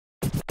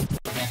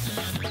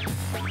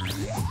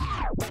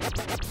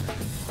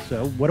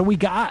So what do we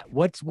got?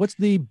 What's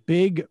the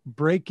big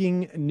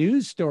breaking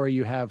news story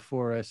you have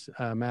for us,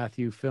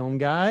 Matthew, film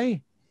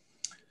guy?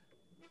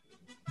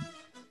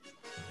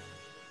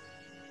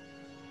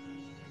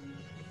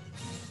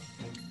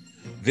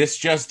 This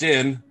just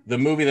in, the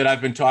movie that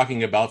I've been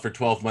talking about for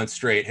 12 months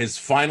straight has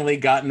finally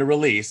gotten a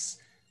release.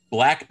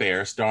 Black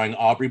Bear, starring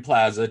Aubrey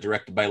Plaza,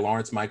 directed by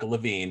Lawrence Michael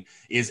Levine,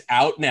 is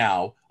out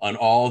now on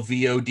all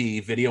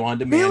VOD, video on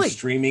demand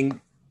streaming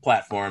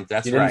platforms.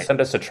 That's right. You didn't send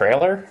us a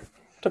trailer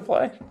to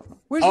play?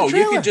 Where's the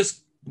trailer? You can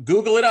just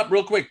Google it up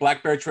real quick.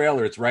 Black Bear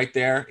trailer. It's right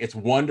there. It's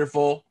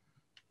wonderful.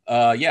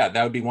 Yeah,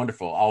 that would be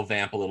wonderful. I'll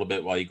vamp a little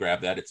bit while you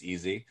grab that. It's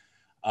easy.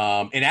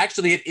 And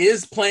actually, it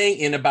is playing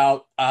in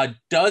about a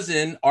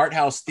dozen art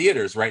house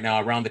theaters right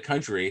now around the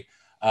country.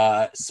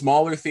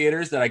 Smaller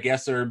theaters that I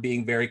guess are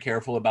being very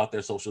careful about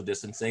their social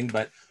distancing.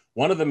 But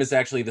one of them is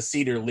actually the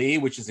Cedar Lee,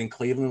 which is in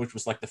Cleveland, which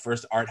was like the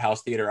first art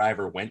house theater I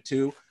ever went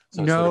to.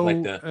 So it's sort of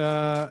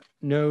like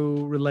no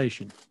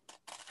relation.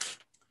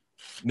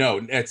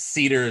 No, it's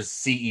Cedar's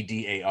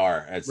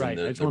CEDAR. As right. In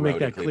the, I just want to make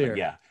that clear.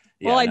 Yeah.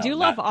 Well, I do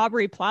love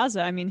Aubrey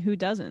Plaza. I mean, who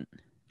doesn't?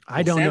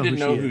 I don't Sam know. Didn't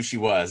know who she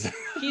was.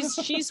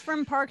 She's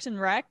from Parks and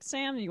Rec.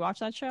 Sam, you watch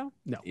that show?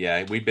 No.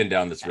 Yeah, we've been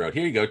down this road.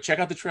 Here you go. Check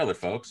out the trailer,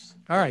 folks.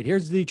 All right,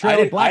 here's the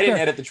trailer. I didn't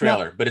edit the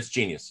trailer, but it's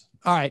genius.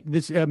 All right,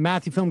 this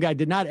Matthew film guy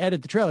did not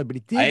edit the trailer, but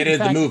he did. I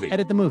edited the movie.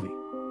 Edit the movie.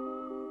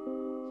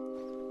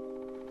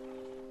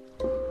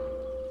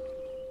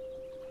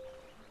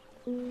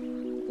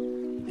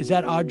 Is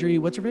that Audrey?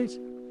 What's her face?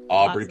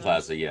 Aubrey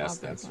Plaza. Yes,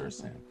 that's her,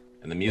 Sam.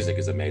 And the music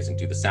is amazing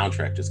too. The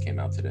soundtrack just came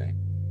out today.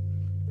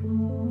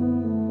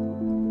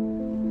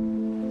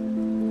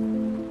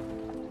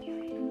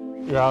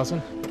 You're Allison?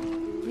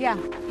 Yeah.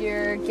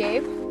 You're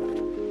Gabe?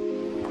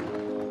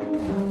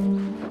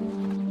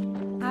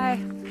 Hi,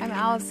 I'm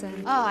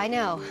Allison. Oh, I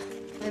know.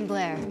 I'm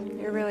Blair.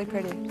 You're really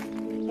pretty.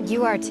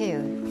 You are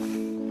too.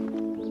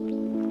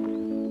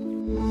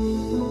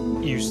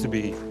 You used to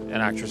be an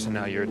actress and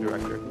now you're a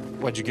director.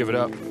 Why'd you give it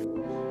up?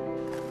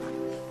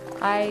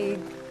 I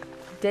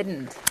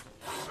didn't.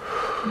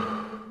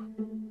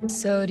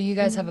 So, do you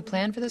guys have a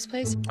plan for this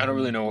place? I don't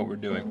really know what we're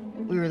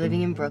doing. We were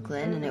living in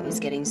Brooklyn and it was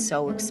getting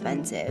so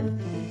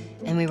expensive.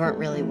 And we weren't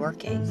really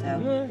working,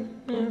 so.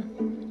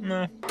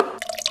 No.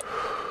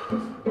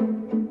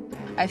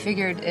 I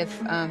figured if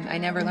I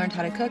never learned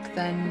how to cook,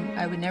 then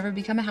I would never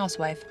become a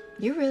housewife.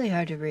 You're really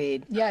hard to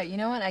read. Yeah, you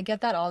know what? I get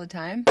that all the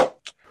time.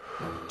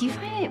 Do you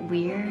find it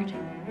weird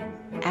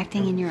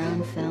acting in your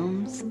own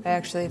films? I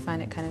actually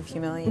find it kind of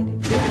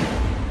humiliating.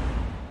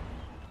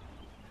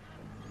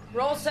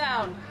 Roll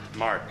sound.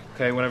 Mark.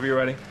 Okay, whenever you're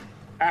ready.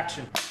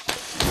 Action.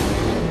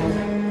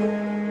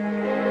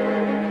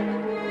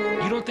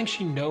 You don't think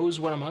she knows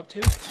what I'm up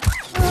to?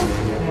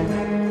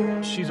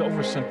 She's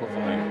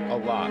oversimplifying a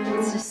lot.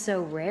 It's just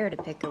so rare to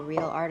pick a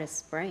real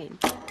artist's brain.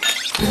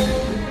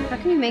 How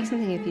can you make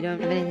something if you don't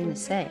have anything to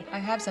say? I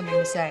have something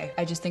to say.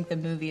 I just think the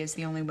movie is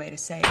the only way to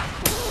say it.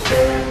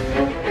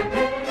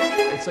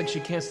 It's like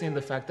she can't stand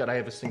the fact that I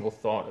have a single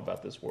thought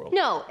about this world.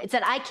 No, it's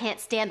that I can't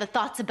stand the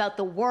thoughts about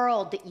the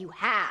world that you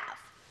have.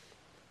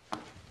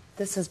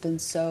 This has been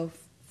so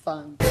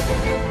fun.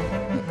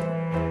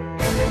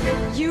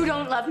 You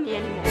don't love me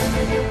anymore.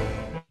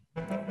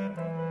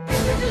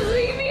 Just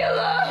leave me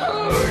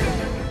alone.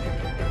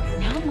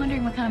 Now I'm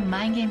wondering what kind of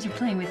mind games you're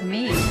playing with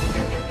me.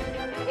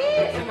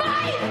 He's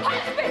my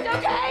husband,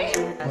 okay?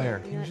 Blair,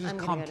 can you just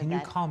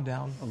calm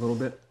down a little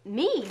bit?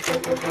 Me?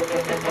 I've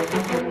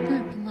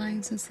been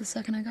lying since the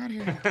second I got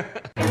here.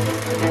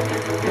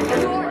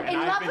 You're in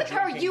love with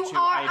her. You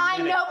are. I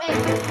know it.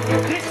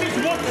 This is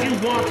what you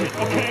wanted,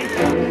 okay?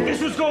 This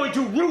was going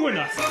to ruin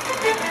us.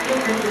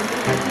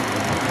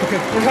 Okay,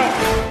 cut.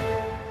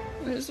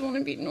 I just want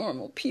to be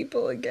normal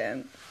people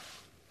again.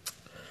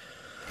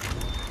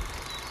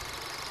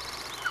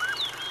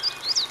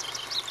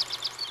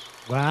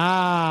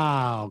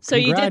 Wow. So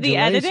you did the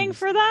editing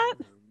for that?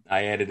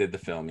 I edited the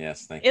film.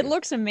 Yes, thank you. It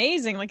looks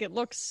amazing. Like, it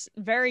looks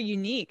very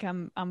unique.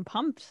 I'm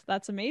pumped.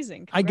 That's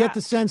amazing. I get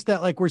the sense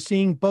that like we're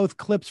seeing both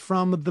clips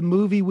from the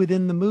movie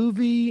within the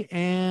movie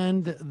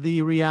and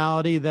the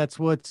reality. That's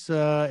what's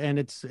and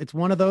it's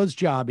one of those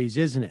jobbies,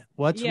 isn't it?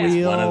 What's real?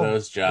 It's one of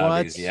those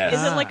jobbies. Yes.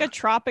 Is it like a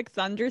Tropic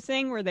Thunder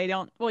thing where they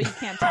don't? Well, you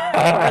can't tell.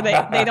 Or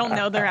they don't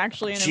know they're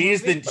actually in a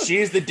movie.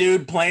 She's the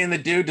dude playing the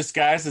dude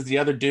disguised as the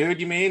other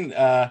dude. You mean?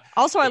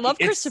 Also, I love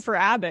Christopher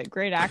Abbott.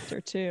 Great actor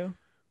too.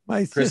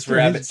 Christopher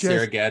Abbott,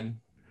 Sarah Gedd.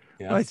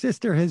 Yeah. My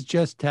sister has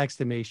just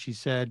texted me. She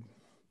said,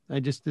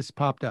 this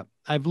popped up.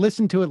 I've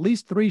listened to at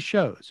least 3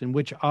 shows in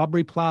which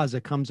Aubrey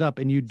Plaza comes up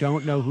and you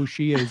don't know who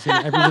she is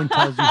and everyone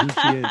tells you who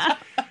she is.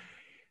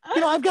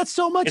 You know, I've got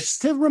so much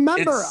to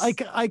remember.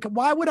 Like,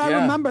 why would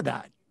I remember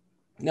that?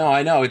 No,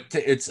 I know.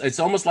 It's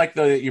almost like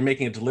you're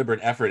making a deliberate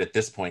effort at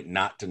this point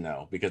not to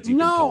know because you've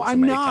been told so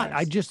many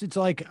times. It's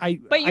like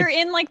But you're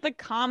in like the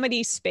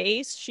comedy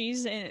space.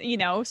 She's in,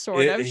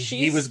 sort of.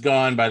 He was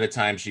gone by the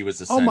time she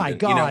was ascendant. Oh my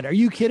God. Are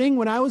you kidding?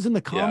 When I was in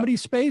the comedy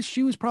space,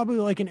 she was probably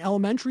like in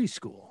elementary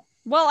school.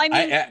 Well, I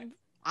mean,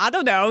 I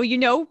don't know. You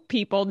know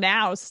people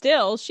now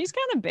still. She's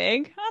kind of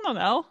big. I don't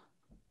know.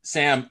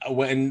 Sam,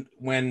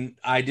 when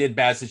I did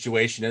Bad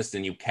Situationist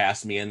and you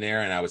cast me in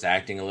there and I was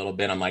acting a little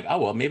bit, I'm like, oh,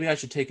 well, maybe I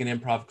should take an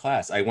improv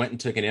class. I went and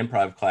took an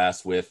improv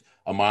class with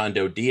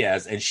Armando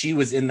Diaz, and she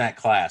was in that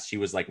class. She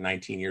was like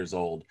 19 years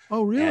old.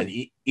 Oh, really?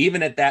 And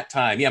even at that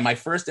time, yeah, my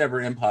first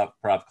ever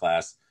improv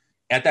class,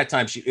 at that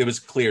time, it was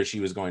clear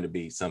she was going to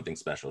be something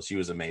special. She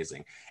was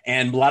amazing.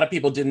 And a lot of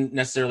people didn't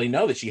necessarily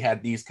know that she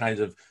had these kinds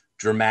of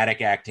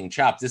dramatic acting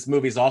chops. This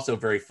movie is also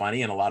very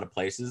funny in a lot of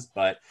places,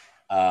 but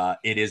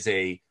it is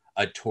a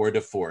tour de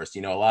force.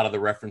 You know, a lot of the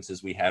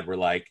references we had were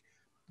like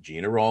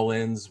Gina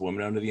Rollins,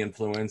 Woman Under the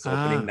Influence,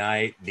 Opening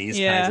Night, these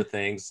kinds of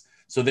things.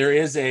 So there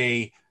is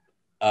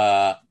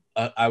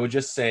I would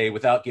just say,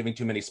 without giving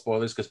too many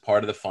spoilers, because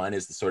part of the fun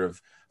is the sort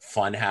of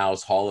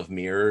Funhouse Hall of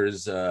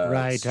Mirrors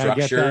right, structure. I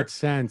get that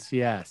sense,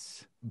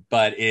 yes.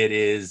 But it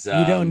is...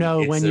 you don't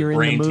know when you're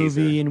in the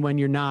movie teaser. and when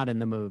you're not in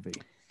the movie.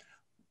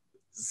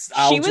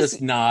 I'll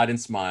just nod and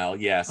smile.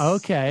 Yes.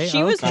 Okay.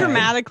 She was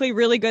dramatically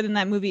really good in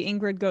that movie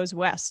Ingrid Goes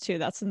West too.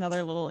 That's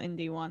another little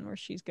indie one where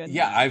she's good.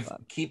 Yeah, I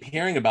keep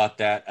hearing about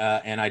that,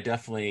 and I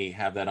definitely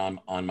have that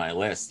on my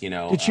list. You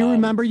know, did she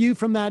remember you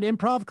from that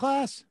improv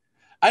class?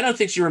 I don't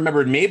think she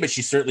remembered me, but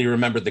she certainly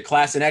remembered the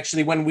class. And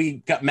actually, when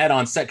we met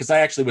on set, because I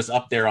actually was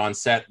up there on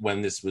set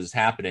when this was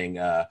happening,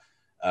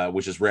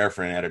 which is rare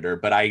for an editor,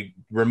 but I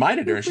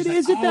reminded her, and she's like,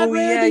 "Is it that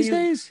rare these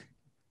days?"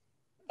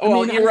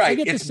 Well, you're right.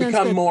 It's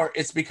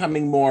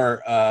becoming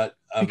more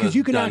because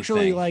you can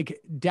actually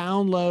like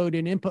download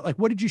and input. Like,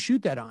 what did you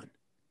shoot that on?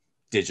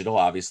 Digital,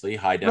 obviously,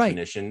 high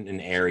definition, an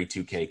Arri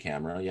 2K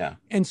camera. Yeah.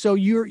 And so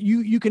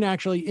you can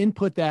actually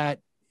input that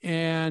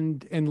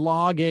and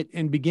log it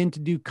and begin to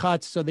do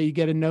cuts so that you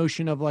get a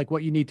notion of like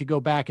what you need to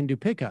go back and do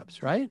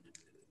pickups, right?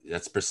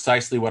 That's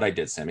precisely what I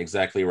did, Sam.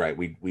 Exactly right.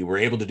 We were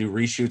able to do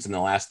reshoots in the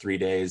last 3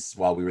 days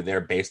while we were there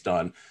based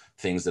on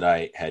things that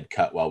I had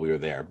cut while we were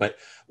there. But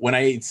when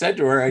I said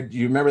to her, do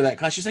you remember that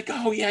class? She's like,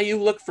 oh yeah, you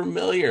look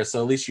familiar.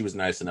 So at least she was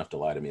nice enough to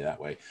lie to me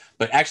that way.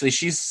 But actually,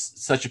 she's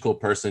such a cool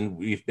person.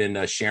 We've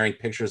been sharing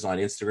pictures on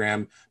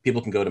Instagram.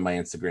 People can go to my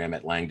Instagram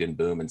at Langdon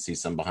Boom and see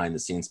some behind the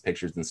scenes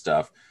pictures and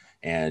stuff.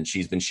 And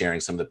she's been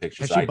sharing some of the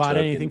pictures. Has she bought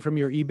anything from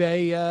your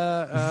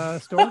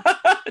eBay store?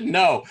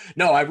 No,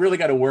 I've really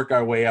got to work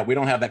our way up. We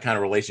don't have that kind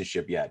of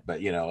relationship yet, but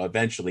you know,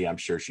 eventually I'm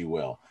sure she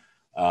will.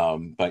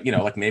 But you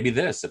know, like maybe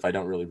this, if I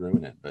don't really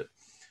ruin it. But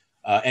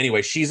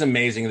anyway, she's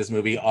amazing in this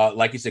movie.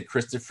 Like you said,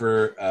 Chris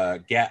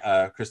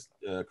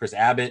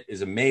Abbott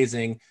is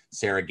amazing.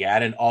 Sarah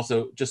Gadon,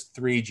 also just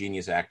 3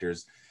 genius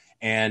actors.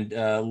 And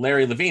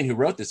Larry Levine, who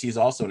wrote this, he's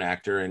also an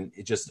actor, and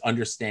it just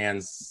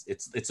understands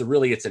it's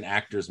an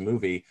actor's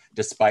movie,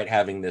 despite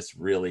having this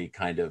really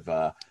kind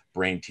of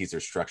brain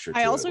teaser structure.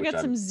 I also get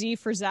some Z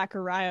for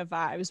Zachariah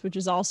vibes, which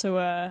is also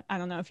I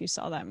don't know if you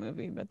saw that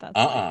movie, but that's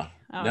no.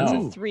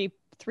 It's a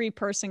three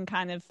person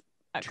kind of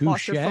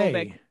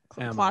claustrophobic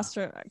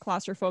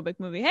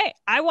movie. Hey,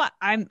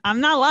 I'm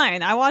not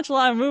lying. I watch a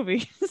lot of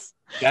movies.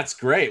 That's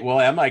great. Well,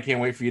 Emma, I can't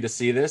wait for you to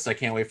see this. I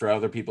can't wait for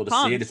other people to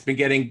see it. It's been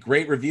getting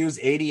great reviews,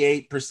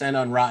 88%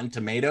 on Rotten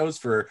Tomatoes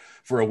for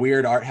a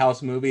weird art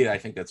house movie. I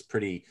think that's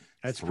pretty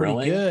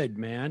thrilling. Pretty good,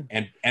 man.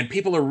 And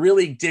people are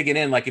really digging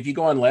in. Like if you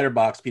go on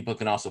Letterboxd, people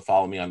can also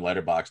follow me on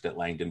Letterboxd at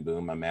Langdon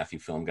Boom. I'm Matthew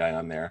Film Guy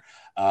on there.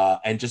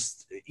 And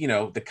just, you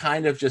know, the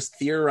kind of just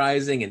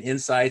theorizing and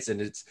insights,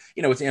 and it's,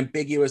 you know, it's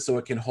ambiguous, so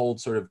it can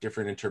hold sort of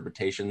different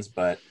interpretations,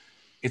 but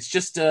it's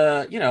just,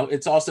 you know,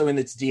 it's also in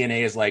its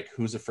DNA is like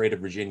Who's Afraid of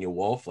Virginia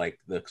Woolf, like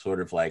the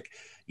sort of like,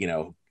 you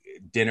know,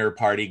 dinner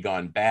party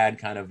gone bad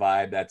kind of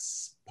vibe.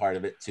 That's part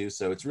of it too.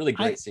 So it's really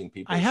great seeing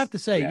people. I have to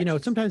say, you know,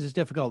 sometimes it's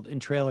difficult in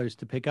trailers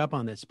to pick up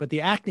on this, but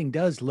the acting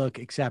does look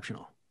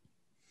exceptional.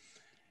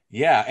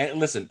 Yeah. And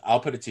listen,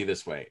 I'll put it to you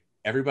this way.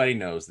 Everybody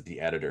knows that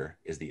the editor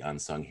is the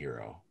unsung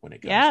hero when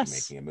it comes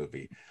to making a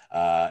movie.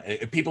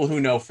 People who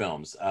know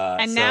films.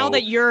 And now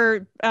that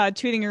you're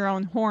tooting your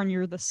own horn,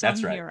 you're the sung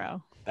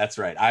hero. That's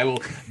right.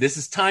 This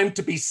is time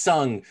to be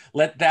sung.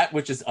 Let that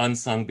which is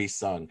unsung be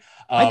sung.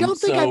 I don't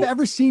think I've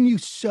ever seen you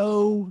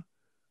so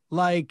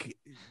like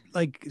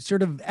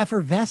sort of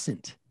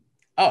effervescent.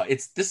 Oh,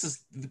 this has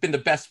been the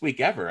best week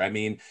ever. I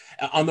mean,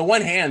 on the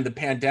one hand, the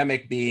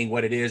pandemic being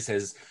what it is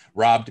has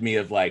robbed me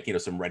of like, you know,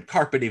 some red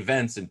carpet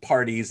events and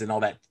parties and all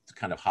that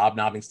kind of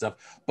hobnobbing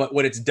stuff. But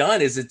what it's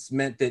done is it's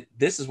meant that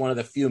this is one of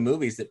the few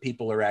movies that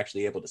people are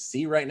actually able to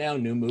see right now,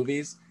 new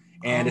movies.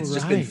 And it's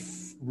just been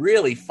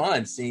really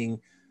fun seeing.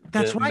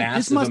 That's right.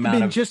 This must have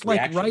been just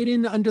like right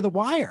in under the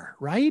wire,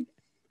 right?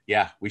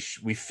 Yeah, we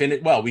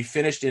finished. Well, we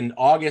finished in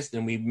August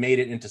and we made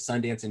it into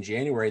Sundance in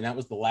January, and that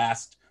was the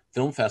last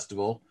film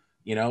festival.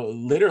 You know,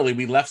 literally,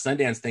 we left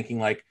Sundance thinking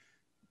like,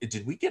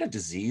 did we get a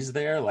disease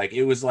there? Like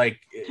it was like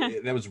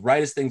that was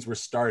right as things were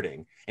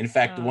starting. In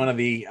fact, one of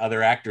the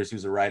other actors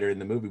who's a writer in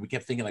the movie, we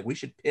kept thinking like we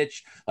should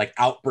pitch like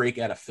Outbreak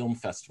at a film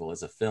festival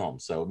as a film.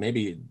 So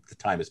maybe the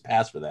time has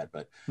passed for that,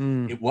 but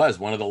it was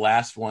one of the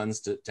last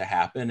ones to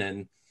happen,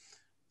 and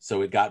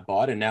so it got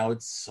bought, and now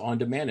it's on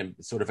demand and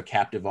it's sort of a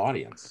captive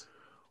audience.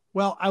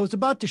 Well, I was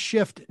about to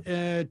shift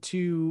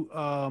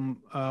to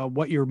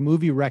what your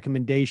movie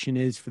recommendation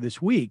is for this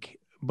week,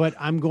 But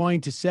I'm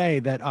going to say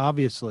that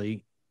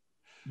obviously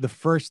the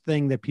first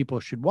thing that people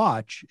should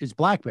watch is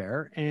Black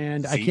Bear,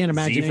 and I can't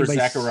imagine Z for anybody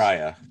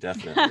Zachariah,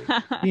 definitely.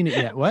 seen it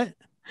yet. What?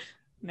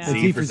 No.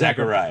 Z for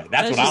Zachariah.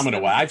 That's what I'm going to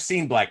just- watch. I've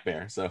seen Black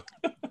Bear, so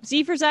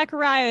Z for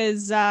Zachariah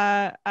is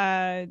Margot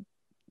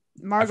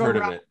heard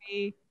of it.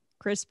 Robbie,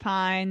 Chris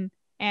Pine,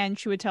 and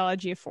Chiwetel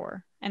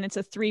Ejiofor, and it's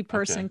a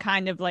 3-person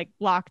kind of like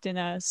locked in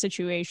a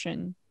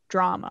situation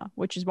drama,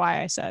 which is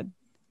why I said.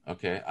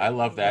 Okay, I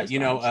love that.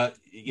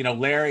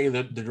 Larry,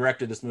 the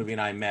director of this movie,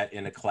 and I met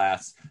in a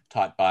class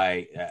taught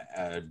by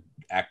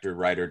actor,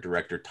 writer,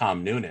 director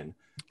Tom Noonan.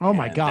 Oh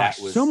my gosh!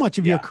 So much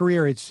of your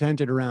career is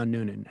centered around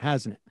Noonan,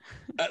 hasn't it?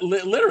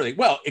 Literally.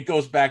 Well, it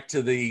goes back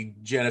to the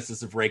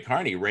genesis of Ray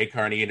Carney. Ray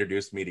Carney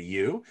introduced me to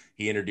you.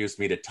 He introduced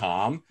me to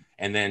Tom.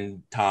 And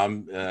then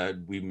Tom,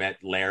 we met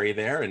Larry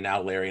there. And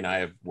now Larry and I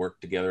have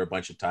worked together a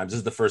bunch of times. This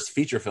is the first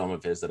feature film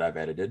of his that I've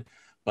edited.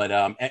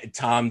 But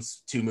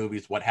Tom's 2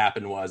 movies, What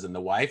Happened Was and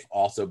The Wife,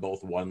 also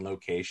both one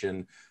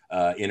location,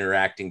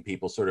 interacting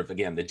people, sort of,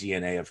 again, the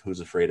DNA of Who's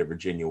Afraid of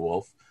Virginia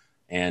Woolf.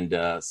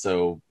 And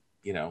so,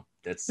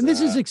 that's... And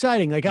this is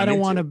exciting. Like, I don't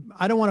want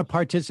to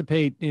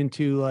participate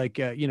into like,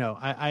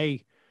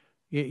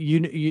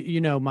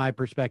 my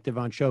perspective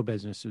on show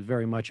business is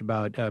very much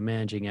about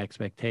managing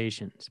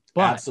expectations.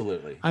 But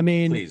absolutely. I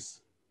mean,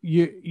 please,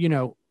 a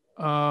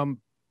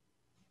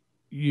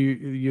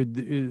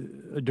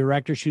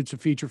director shoots a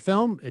feature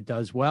film, it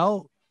does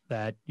well,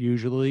 that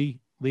usually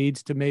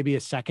leads to maybe a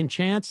second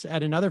chance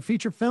at another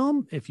feature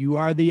film. If you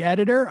are the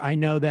editor, I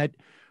know that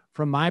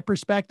from my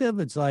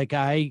perspective, it's like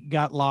I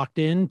got locked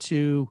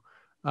into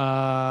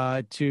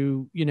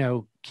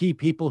key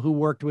people who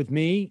worked with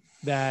me,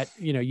 that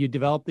you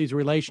develop these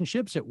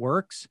relationships, it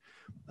works,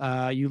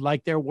 you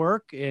like their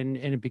work, and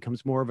it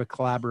becomes more of a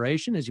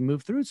collaboration as you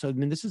move through. So I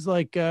mean, this is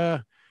like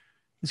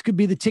this could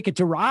be the ticket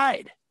to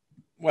ride.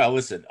 Well,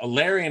 listen,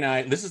 Larry and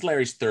I, this is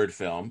Larry's 3rd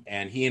film,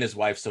 and he and his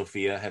wife,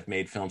 Sophia, have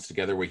made films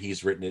together where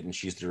he's written it and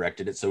she's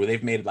directed it. So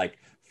they've made like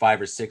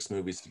 5 or 6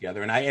 movies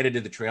together. And I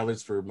edited the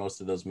trailers for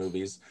most of those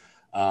movies.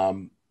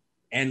 And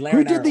Larry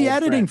Who did the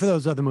editing for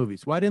those other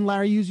movies? Why didn't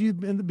Larry use you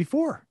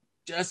before?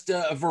 Just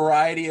a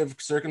variety of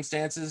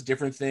circumstances,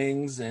 different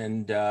things.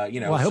 And,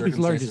 well, I hope he's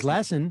learned his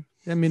lesson.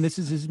 I mean, this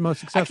is his most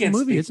successful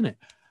movie, isn't it?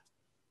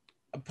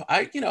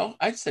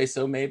 I'd say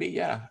so, maybe.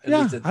 Yeah.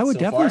 Yeah, I would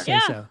definitely say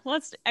so.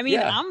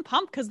 I'm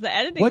pumped because the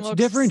editing What's looks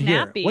different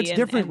snappy. Here? What's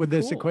different with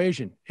this cool.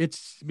 equation?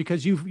 It's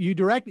because you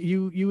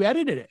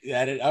edited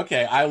it.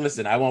 Okay. I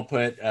won't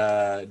put,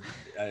 I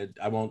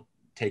won't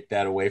take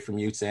that away from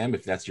you, Sam,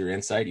 if that's your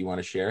insight you want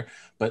to share.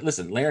 But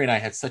listen, Larry and I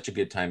had such a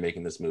good time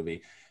making this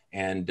movie,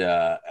 and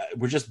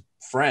we're just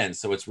friends.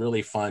 So it's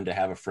really fun to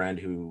have a friend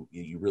who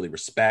you really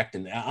respect.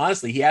 And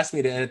honestly, he asked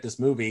me to edit this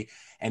movie,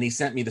 and he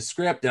sent me the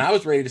script, and I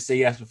was ready to say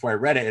yes before I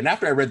read it. And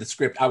after I read the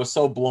script, I was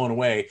so blown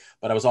away,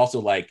 but I was also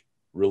like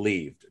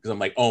relieved, because I'm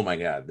like, oh my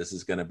God, this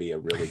is going to be a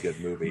really good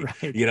movie.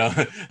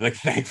 Right. Like,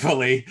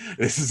 thankfully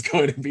this is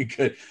going to be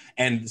good.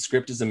 And the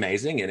script is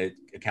amazing, and it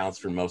accounts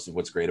for most of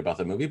what's great about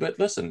the movie. But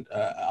listen,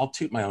 I'll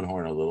toot my own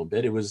horn a little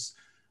bit. It was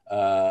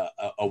a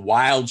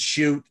wild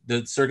shoot.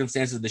 The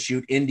circumstances of the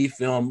shoot, indie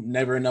film,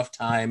 never enough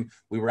time.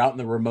 We were out in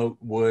the remote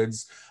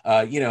woods.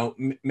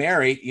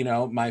 Mary,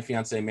 my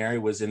fiance Mary,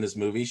 was in this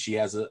movie. She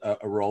has a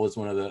role as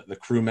one of the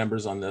crew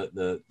members on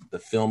the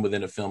film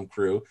within a film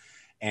crew.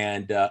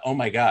 And oh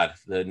my God,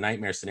 the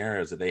nightmare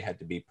scenarios that they had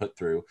to be put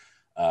through.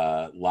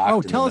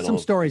 Tell us some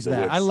stories of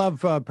that. I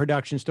love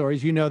production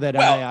stories. You know that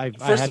I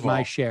had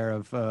my share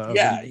of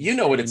you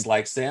know what it's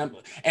like, Sam.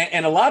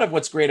 And a lot of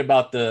what's great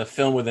about the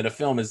film within a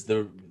film is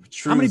the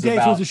truths. How many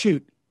days was the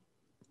shoot?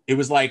 It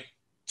was like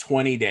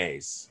 20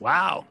 days.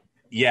 Wow.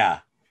 Yeah.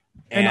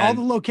 And all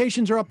the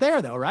locations are up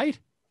there though, right?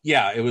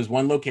 Yeah, it was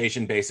one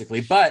location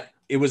basically, but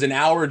it was an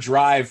hour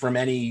drive from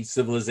any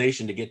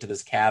civilization to get to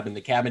this cabin.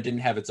 The cabin didn't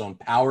have its own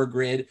power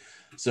grid,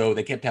 so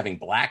they kept having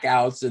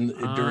blackouts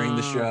during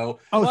the show.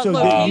 I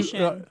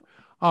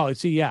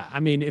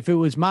mean, if it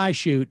was my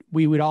shoot,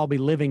 we would all be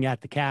living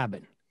at the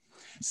cabin.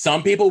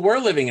 Some people were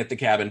living at the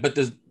cabin, but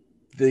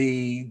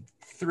the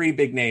 3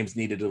 big names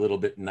needed a little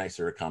bit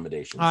nicer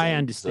accommodations. I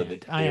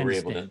understand. So they were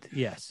able to,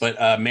 yes.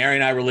 But Mary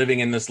and I were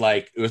living in this,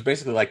 like, it was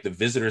basically like the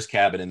visitor's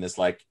cabin in this,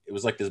 like, it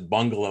was like this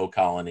bungalow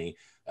colony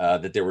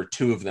that there were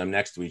 2 of them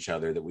next to each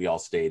other that we all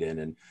stayed in.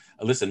 And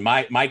listen,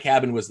 my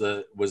cabin was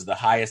the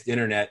highest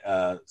internet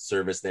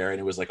service there, and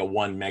it was like a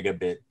 1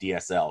 megabit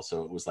DSL,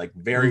 so it was like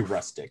very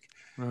rustic.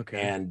 Okay.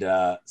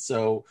 And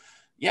so.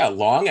 Yeah,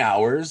 long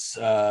hours,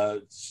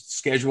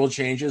 schedule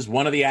changes.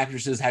 One of the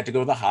actresses had to go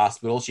to the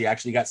hospital. She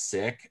actually got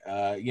sick.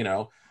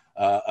 Paola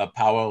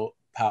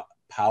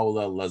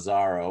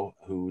Lazaro,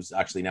 who's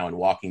actually now in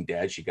Walking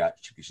Dead.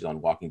 She's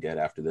on Walking Dead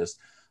after this.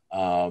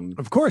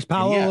 Of course,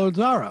 Paola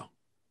Lazaro.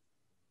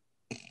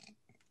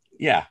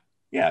 Yeah,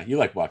 you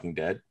like Walking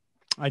Dead.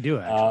 I do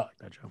actually like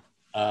that show.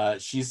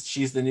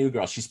 She's the new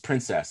girl. She's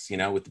Princess,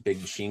 with the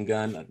big machine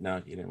gun. No,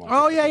 you didn't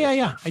watch it.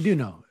 Yeah. I do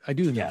know.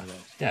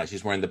 Yeah,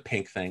 she's wearing the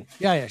pink thing.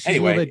 Yeah. She's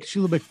anyway, a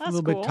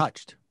little bit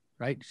touched.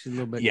 right? She's a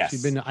little bit. Yes,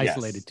 She's been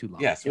isolated yes, too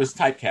long. Yes, it was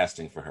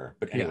typecasting for her.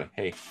 But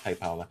anyway, hi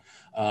Paula.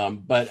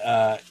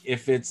 But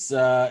if it's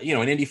an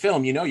indie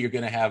film, you're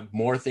going to have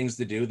more things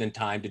to do than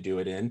time to do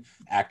it in.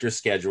 Actor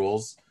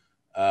schedules.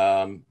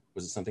 Was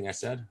it something I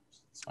said?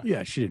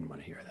 Yeah, she didn't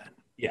want to hear that.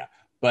 Yeah,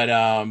 but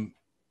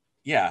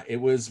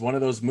it was one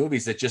of those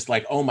movies that just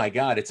like, oh my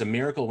God, it's a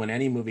miracle when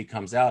any movie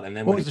comes out, and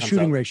then What when was it the comes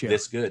shooting out ratio?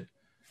 this good.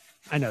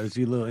 I know it's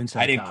a little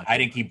inside. I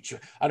didn't keep.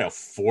 I don't know,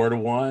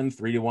 4-1,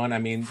 3-1. I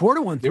mean,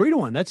 4-1,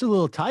 3-1. That's a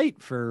little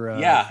tight for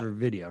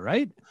video,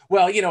 right?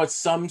 Well, it's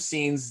some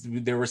scenes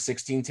there were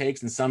 16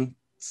 takes, and some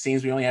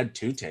scenes we only had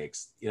 2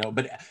 takes.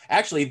 But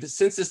actually,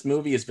 since this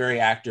movie is very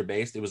actor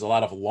based, it was a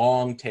lot of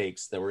long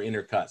takes that were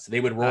intercut. So they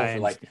would roll for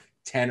like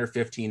 10 or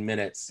 15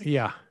 minutes.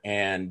 Yeah,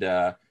 and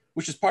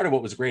which is part of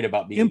what was great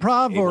about being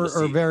improv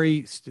or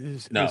very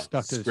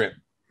stuck to script.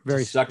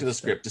 Very stuck to the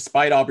script.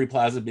 Despite Aubrey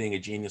Plaza being a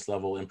genius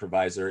level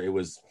improviser, it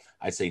was,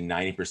 I'd say,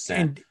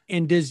 90%.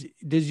 And does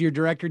your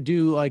director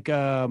do like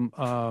a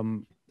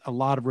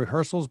lot of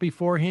rehearsals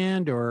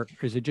beforehand, or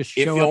is it just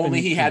show if up? Only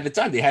he had the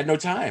time. They had no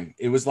time.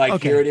 It was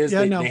like, here it is.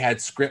 They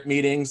had script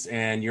meetings,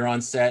 and you're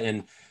on set.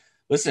 And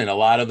listen, a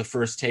lot of the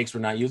first takes were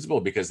not usable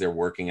because they're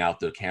working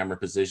out the camera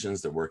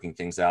positions. They're working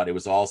things out. It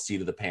was all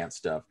seat of the pants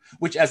stuff,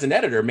 which as an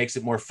editor makes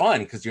it more fun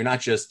because you're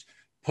not just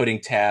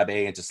putting tab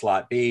A into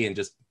slot B and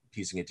just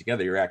piecing it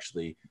together. You're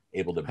actually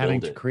able to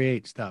build it,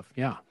 create stuff.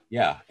 Yeah.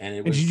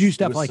 And did you do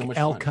stuff like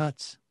L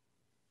cuts?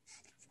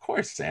 Of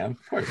course, Sam.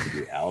 Of course, you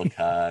do L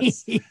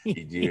cuts.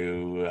 You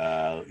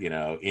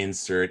do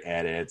insert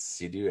edits.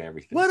 You do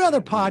everything. What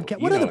other podcast?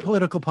 What other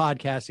political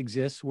podcast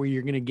exists where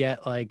you're going to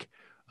get like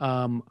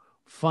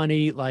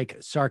funny, like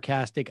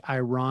sarcastic,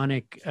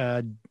 ironic,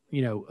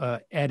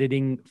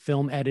 editing,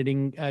 film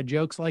editing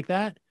jokes like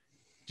that?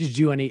 Did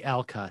you do any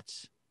L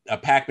cuts?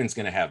 Pac-Man's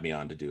going to have me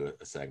on to do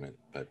a segment,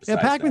 but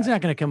Pac-Man's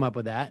not going to come up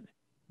with that.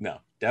 No,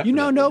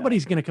 definitely.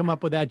 Nobody's going to come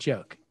up with that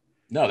joke.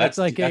 No, that's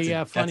like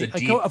a funny.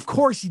 Of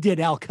course, you did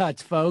L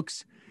cuts,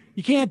 folks.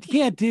 You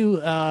can't do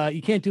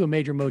a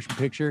major motion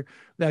picture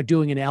without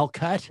doing an L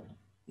cut.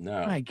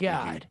 No, my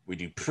God. We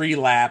do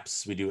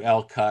pre-laps, we do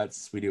L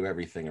cuts, we do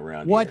everything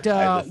around what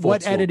here.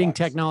 What editing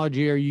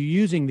technology are you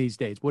using these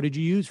days? What did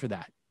you use for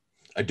that?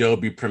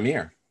 Adobe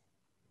Premiere.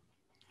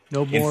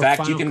 No more in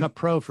fact, Final Cut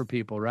Pro for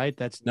people, right?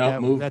 That's out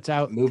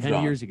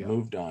 10 years ago.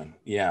 Moved on.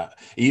 Yeah.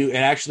 And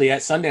actually at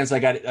Sundance, I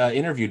got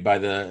interviewed by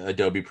the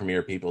Adobe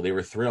Premiere people. They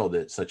were thrilled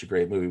that such a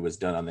great movie was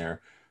done on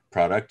their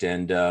product.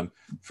 And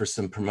for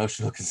some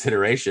promotional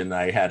consideration,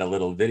 I had a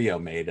little video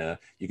made.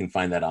 You can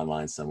find that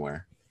online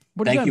somewhere.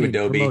 Thank you,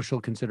 Adobe.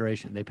 Promotional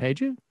consideration. They paid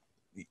you?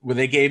 Well,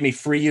 they gave me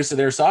free use of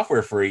their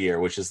software for a year,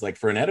 which is like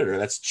for an editor,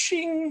 that's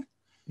ching.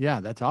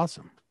 Yeah, that's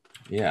awesome.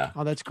 Yeah.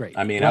 Oh, that's great.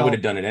 I mean, I would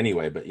have done it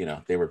anyway, but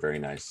they were very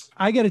nice.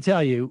 I got to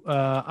tell you,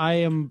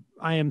 I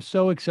am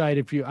so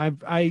excited for you.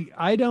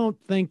 I don't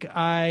think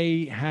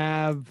I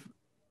have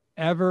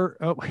ever.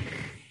 Oh,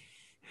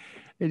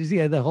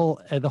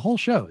 the whole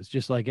show is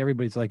just like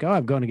everybody's like, oh,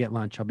 I'm going to get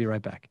lunch. I'll be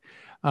right back.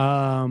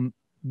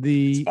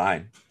 It's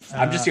fine.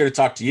 I'm just here to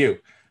talk to you.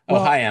 Oh,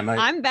 hi, Emma.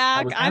 I'm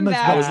back. I'm back.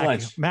 How was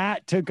lunch?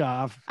 Matt took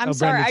off. I'm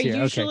sorry. I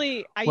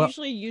usually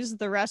use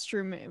the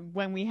restroom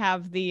when we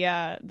have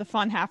the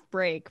fun half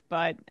break,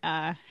 but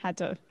had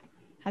to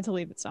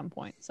leave at some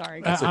point.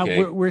 Sorry. That's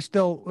okay.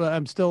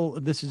 I'm still.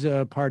 This is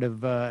a part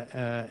of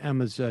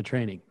Emma's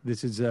training.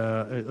 This is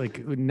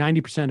like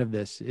 90% of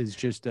this is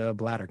just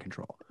bladder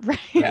control. Right.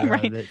 Yeah.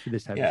 Right.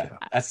 This type of show.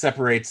 That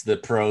separates the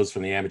pros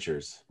from the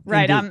amateurs.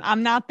 Right. Indeed.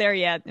 I'm not there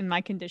yet in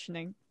my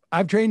conditioning.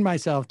 I've trained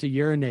myself to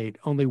urinate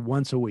only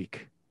once a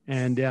week.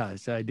 And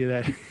so I do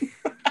that.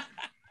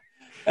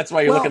 That's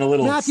why you're looking a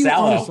little Matthew,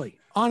 sallow.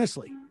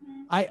 Honestly,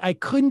 I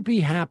couldn't be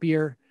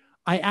happier.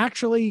 I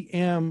actually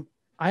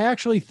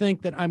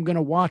think that I'm going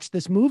to watch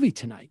this movie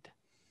tonight.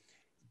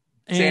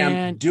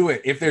 Sam, do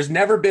it. If there's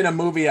never been a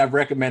movie I've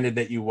recommended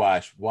that you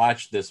watch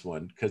this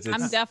one because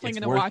I'm definitely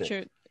going to watch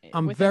it.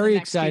 I'm very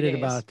excited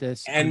about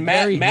this. And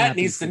Matt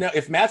needs to know,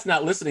 if Matt's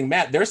not listening,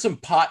 Matt, there's some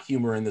pot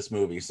humor in this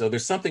movie. So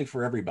there's something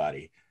for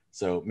everybody.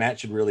 So Matt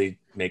should really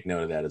make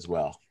note of that as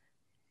well.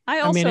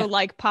 I also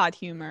like pot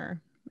humor.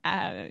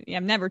 I've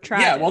never tried.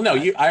 Yeah, well, no,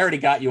 I already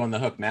got you on the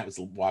hook. Matt was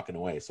walking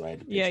away, so I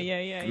had to.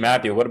 Yeah.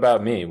 Matthew, what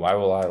about me? Why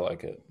will I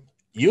like it?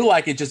 You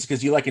like it just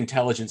because you like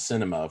intelligent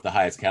cinema of the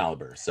highest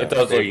caliber. So it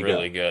does look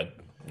really good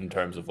in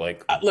terms of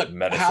like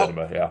meta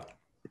cinema. Yeah.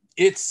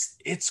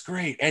 It's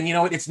great. And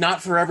it's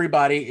not for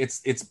everybody.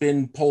 It's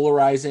been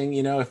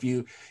polarizing. I've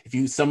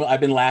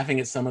been laughing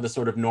at some of the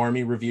sort of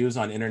normie reviews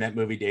on Internet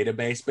Movie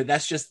Database, but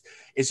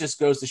it just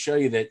goes to show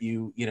you that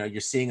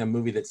you're seeing a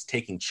movie that's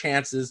taking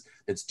chances,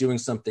 that's doing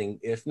something,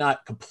 if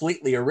not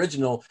completely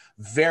original,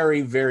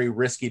 very, very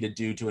risky to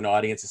do to an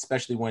audience,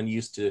 especially when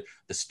used to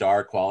the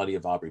star quality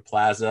of Aubrey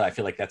Plaza. I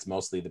feel like that's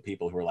mostly the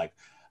people who are like,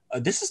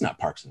 this is not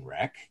Parks and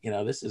Rec.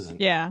 This isn't.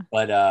 Yeah.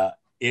 But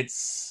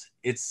it's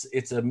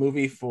a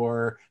movie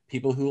for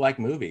people who like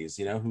movies,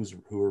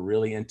 who are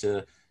really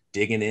into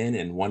digging in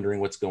and wondering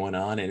what's going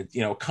on and,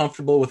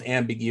 comfortable with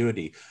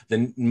ambiguity.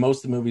 Then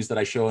most of the movies that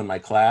I show in my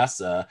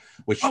class,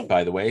 which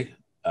by the way,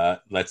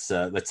 let's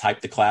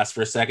hype the class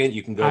for a second.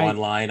 You can go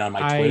online on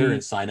my Twitter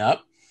and sign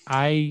up.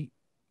 I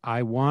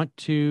want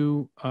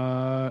to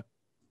I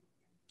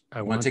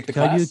want to take the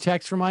tell class? you a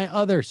text from my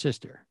other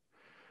sister.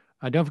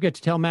 Don't forget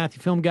to tell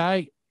Matthew Film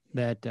Guy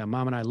that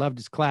Mom and I loved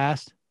his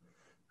class.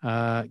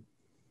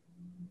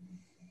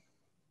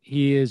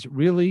 He is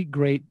really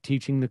great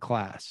teaching the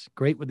class.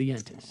 Great with the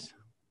yentas.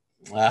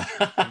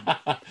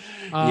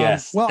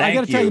 Yes. Well, I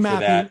got to tell you,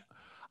 Matthew,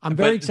 I'm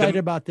very excited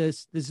about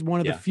this. This is one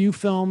of the few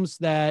films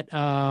that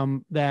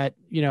that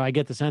I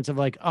get the sense of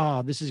like,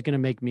 oh, this is going to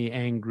make me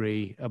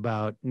angry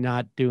about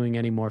not doing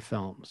any more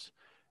films,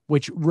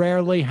 which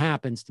rarely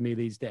happens to me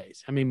these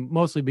days. I mean,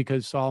 mostly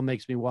because Saul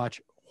makes me watch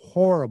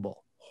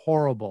horrible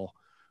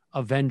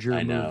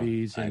Avenger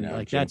movies and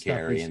like Jim that stuff.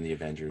 Carrey and the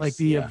Avengers. Like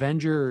the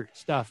Avenger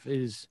stuff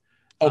is.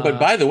 Oh,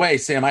 but by the way,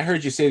 Sam, I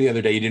heard you say the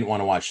other day you didn't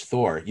want to watch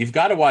Thor. You've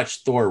got to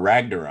watch Thor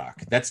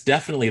Ragnarok. That's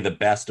definitely the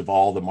best of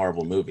all the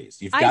Marvel movies.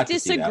 You've got to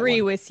see that one. I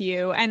disagree with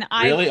you, and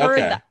really? I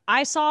heard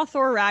I saw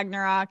Thor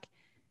Ragnarok.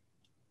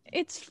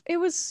 It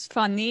was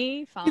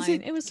funny,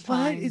 fine. It was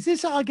fine. Is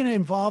this all going to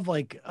involve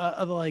like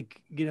I like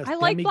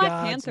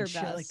Black Panther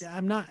best. Like that?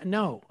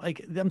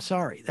 I'm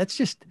sorry. That's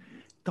just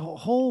the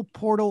whole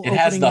portal. It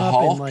has the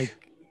Hulk. And like,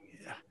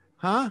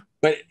 huh?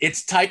 But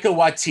it's Taika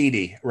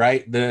Waititi,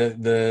 right?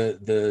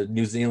 The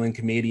New Zealand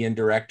comedian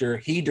director.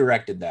 He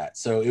directed that.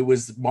 So it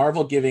was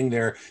Marvel giving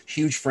their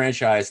huge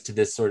franchise to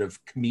this sort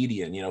of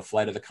comedian,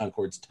 Flight of the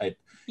Conchords type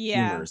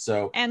humor.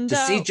 So and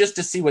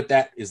to see what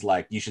that is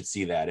like, you should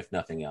see that if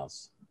nothing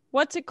else.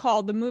 What's it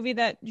called? The movie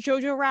that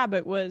Jojo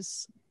Rabbit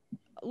was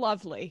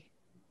lovely.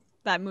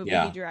 That movie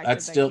he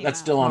directed. That's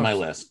still on my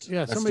list.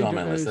 Yeah, that's still on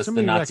my list. That's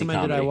somebody the Nazi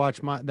recommended comedy. I watch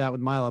that with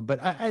Milo, but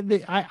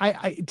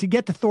I to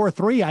get to Thor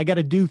 3, I got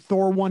to do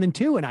Thor 1 and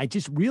 2, and I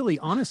just really,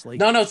 honestly,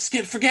 no,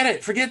 forget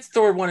it. Forget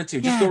Thor 1 and 2.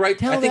 Just go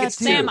right. I think it's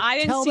Sam. 2. I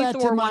didn't tell see that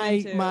Thor to 1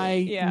 and 2.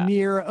 my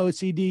near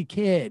OCD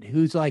kid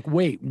who's like,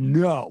 wait,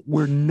 no,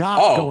 we're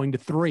not going to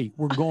 3.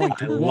 We're going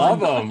to 1. Love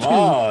them. 2,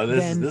 Oh,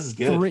 this is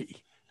good.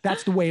 3.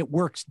 That's the way it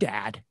works,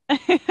 Dad.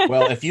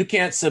 Well, if you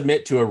can't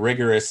submit to a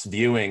rigorous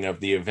viewing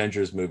of the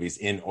Avengers movies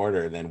in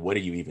order, then what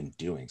are you even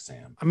doing,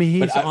 Sam? I mean,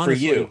 he's honestly,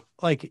 for you.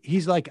 Like,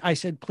 he's like, I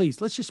said,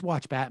 please, let's just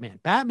watch Batman.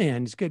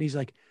 Batman is good. He's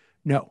like,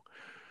 no.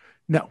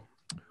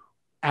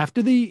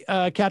 After the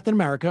Captain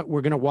America,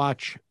 we're going to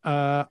watch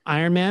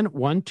Iron Man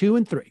 1, 2,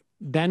 and 3.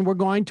 Then we're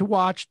going to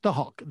watch the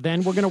Hulk.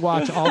 Then we're going to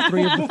watch all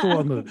 3 of the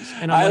Thor movies.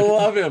 And I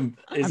love him.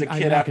 He's a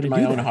kid after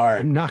my own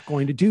heart. I'm not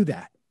going to do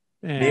that.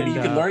 And, maybe you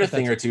could learn a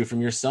thing or two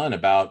from your son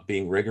about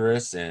being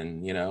rigorous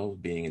and,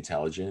 being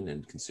intelligent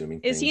and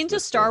consuming things. Is he into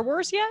Star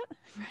Wars yet?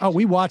 Oh,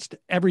 we watched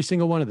every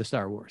single one of the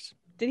Star Wars.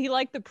 Did he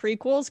like the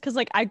prequels? Because,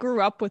 I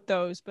grew up with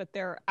those, but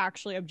they're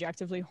actually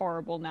objectively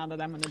horrible now that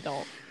I'm an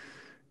adult.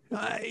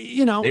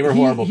 They were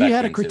horrible back then, he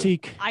had a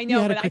critique. Too. I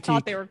know, but I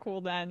thought they were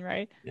cool then,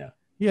 right? Yeah.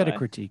 He had a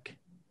critique.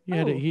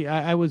 He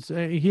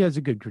has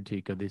a good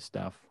critique of this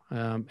stuff.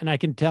 And I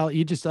can tell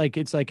you just like,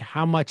 it's like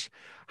how much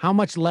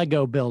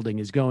Lego building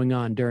is going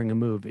on during a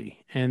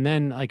movie. And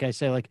then, like I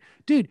say, like,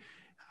 dude,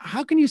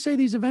 how can you say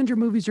these Avenger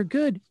movies are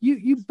good?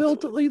 You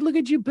built, look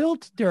at you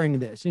built during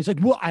this. And he's like,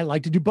 well, I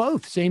like to do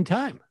both same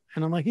time.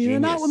 And I'm like, you're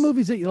not what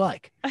movies that you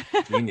like.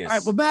 Genius. All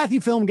right. Well,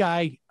 Matthew Film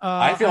Guy.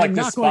 I feel like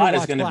this spot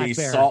is going to be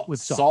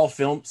Saul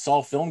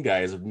Film Guy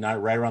is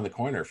not right around the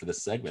corner for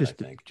this segment. I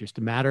think just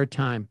a matter of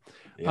time.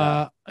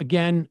 Yeah.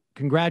 Again,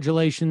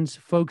 congratulations.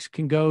 Folks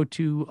can go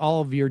to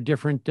all of your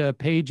different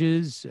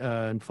pages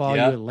and follow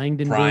you at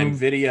Langdon Prime Boom.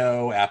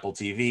 Video, Apple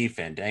TV,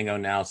 Fandango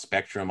Now,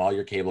 Spectrum. All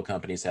your cable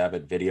companies have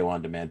it. Video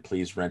on demand.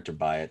 Please rent or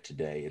buy it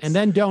today. And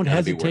then don't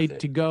hesitate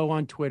to go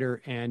on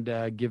Twitter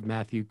and give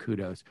Matthew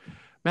kudos.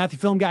 Matthew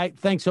Film Guy,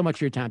 thanks so much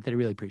for your time today. I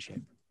really appreciate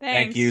it.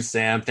 Thank you,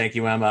 Sam. Thank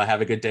you, Emma.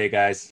 Have a good day, guys.